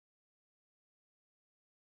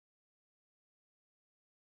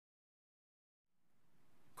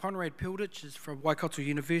Conrad Pilditch is from Waikato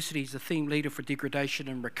University. He's a theme leader for degradation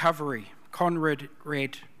and recovery. Conrad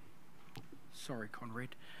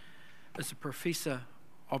is a professor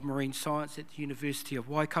of marine science at the University of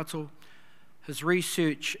Waikato. His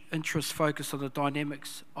research interests focus on the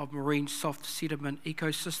dynamics of marine soft sediment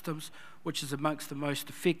ecosystems, which is amongst the most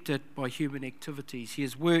affected by human activities. He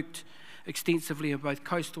has worked extensively in both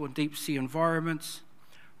coastal and deep sea environments.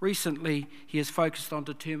 Recently, he has focused on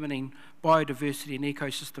determining biodiversity and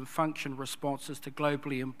ecosystem function responses to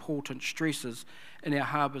globally important stresses in our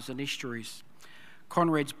harbours and estuaries.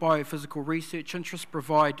 Conrad's biophysical research interests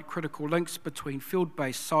provide critical links between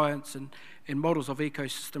field-based science and models of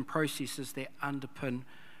ecosystem processes that underpin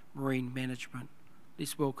marine management.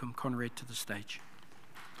 Let's welcome Conrad to the stage.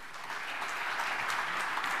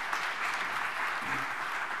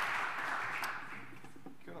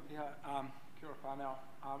 Kia ora pia, kia ora whānau.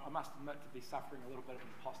 I must admit to be suffering a little bit of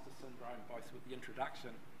imposter syndrome, both with the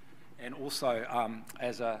introduction and also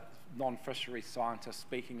as a non-fisheries scientist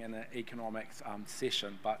speaking in an economics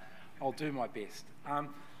session, but I'll do my best.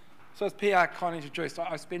 So as Pia kind of introduced,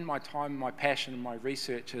 I spend my time, my passion and my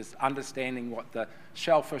research is understanding what the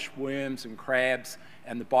shellfish, worms and crabs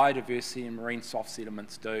and the biodiversity in marine soft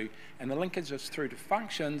sediments do, and the linkages through to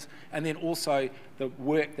functions, and then also the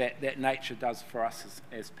work that nature does for us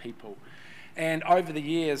as people. And over the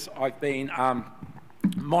years, I've been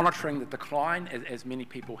monitoring the decline, as many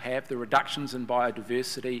people have, the reductions in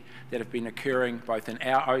biodiversity that have been occurring both in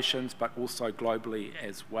our oceans but also globally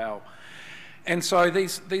as well. And so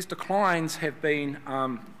these declines have been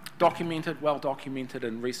well documented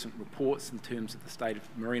in recent reports in terms of the state of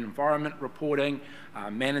marine environment reporting,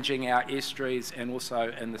 managing our estuaries, and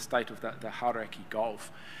also in the state of the Hauraki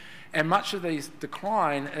Gulf. And much of these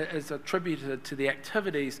decline is attributed to the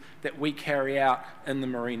activities that we carry out in the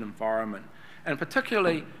marine environment. And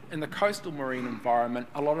particularly in the coastal marine environment,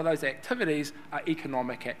 a lot of those activities are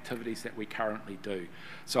economic activities that we currently do.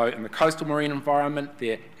 So in the coastal marine environment,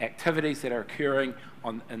 they're activities that are occurring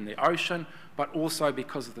in the ocean, but also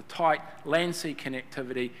because of the tight land-sea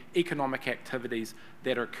connectivity, economic activities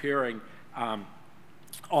that are occurring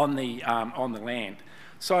on the land.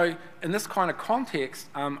 So in this kind of context,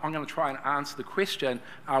 I'm going to try and answer the question,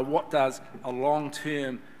 what does a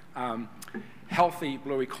long-term healthy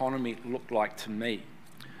blue economy look like to me?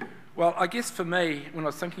 Well, I guess for me, when I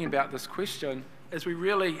was thinking about this question, is we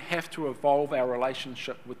really have to evolve our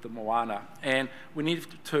relationship with the Moana, and we need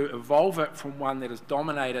to evolve it from one that is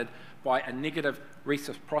dominated by a negative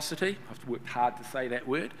reciprocity, I've worked hard to say that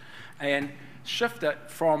word, and shift it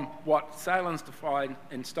from what Salins defined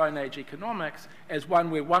in Stone Age economics as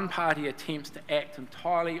one where one party attempts to act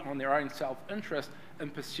entirely on their own self-interest in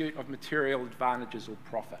pursuit of material advantages or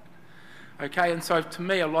profit. Okay, and so to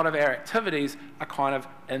me, a lot of our activities are kind of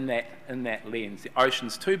in that lens. The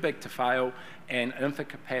ocean's too big to fail and infinite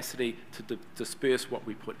capacity to disperse what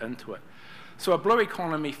we put into it. So a blue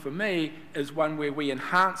economy for me is one where we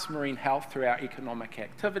enhance marine health through our economic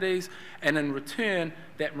activities, and in return,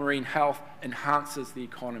 that marine health enhances the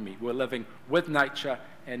economy. We're living with nature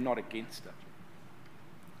and not against it.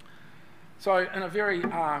 So in a very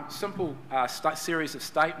simple series of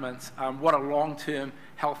statements, what a long-term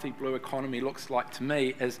healthy blue economy looks like to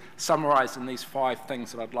me is summarised in these 5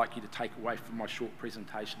 things that I'd like you to take away from my short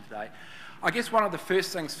presentation today. I guess one of the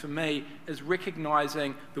first things for me is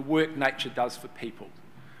recognising the work nature does for people.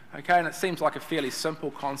 Okay, and it seems like a fairly simple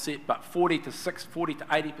concept, but 40 to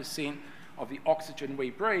 80% of the oxygen we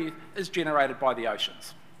breathe is generated by the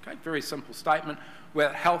oceans. Okay, very simple statement.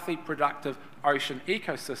 With healthy, productive ocean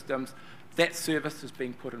ecosystems, that service is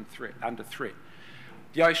being put under threat.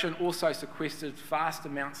 The ocean also sequesters vast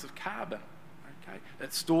amounts of carbon. Okay?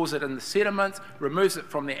 It stores it in the sediments, removes it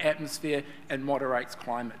from the atmosphere, and moderates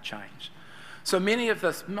climate change. So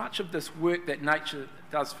much of this work that nature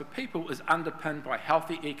does for people is underpinned by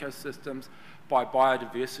healthy ecosystems, by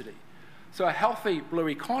biodiversity. So a healthy blue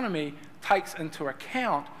economy takes into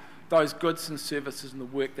account those goods and services and the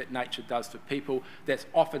work that nature does for people that's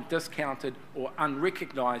often discounted or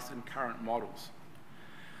unrecognised in current models.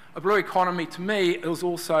 A blue economy, to me, is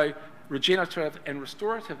also regenerative and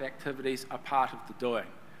restorative activities are part of the doing.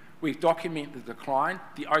 We've documented the decline.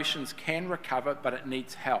 The oceans can recover, but it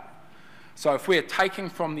needs help. So if we're taking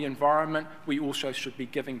from the environment, we also should be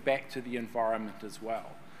giving back to the environment as well.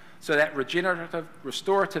 So that regenerative,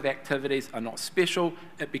 restorative activities are not special,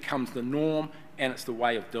 it becomes the norm, and it's the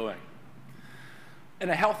way of doing. In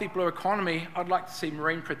a healthy blue economy, I'd like to see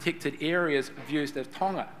marine protected areas used as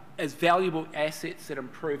tonga, as valuable assets that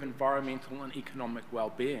improve environmental and economic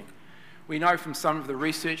well-being. We know from some of the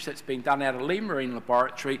research that's been done out of Lee Marine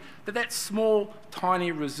Laboratory that that small,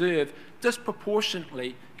 tiny reserve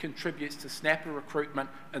disproportionately contributes to snapper recruitment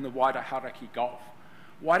in the wider Hauraki Gulf.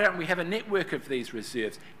 Why don't we have a network of these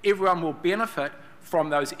reserves? Everyone will benefit from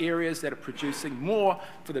those areas that are producing more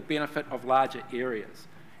for the benefit of larger areas.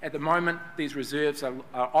 At the moment, these reserves are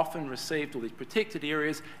often received, or these protected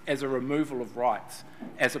areas, as a removal of rights,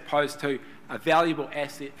 as opposed to a valuable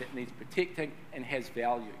asset that needs protecting and has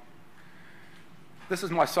value. This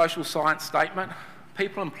is my social science statement.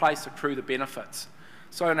 People in place accrue the benefits.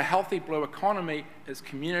 So in a healthy blue economy, it's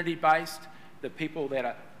community-based. The people that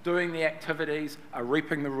are doing the activities are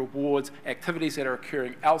reaping the rewards. Activities that are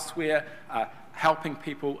occurring elsewhere are helping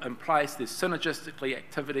people in place. There's synergistically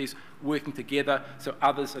activities working together so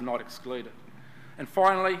others are not excluded. And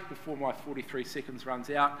finally, before my 43 seconds runs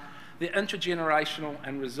out, the intergenerational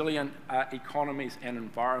and resilient economies and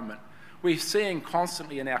environment. We're seeing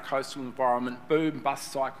constantly in our coastal environment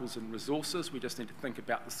boom-bust cycles in resources. We just need to think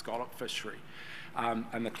about the scallop fishery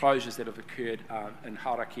and the closures that have occurred in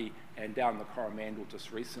Hauraki and down the Coromandel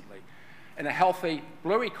just recently. In a healthy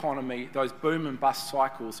blue economy, those boom and bust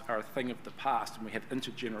cycles are a thing of the past, and we have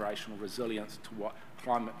intergenerational resilience to what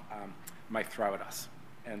climate may throw at us.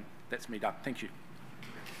 And that's me done. Thank you.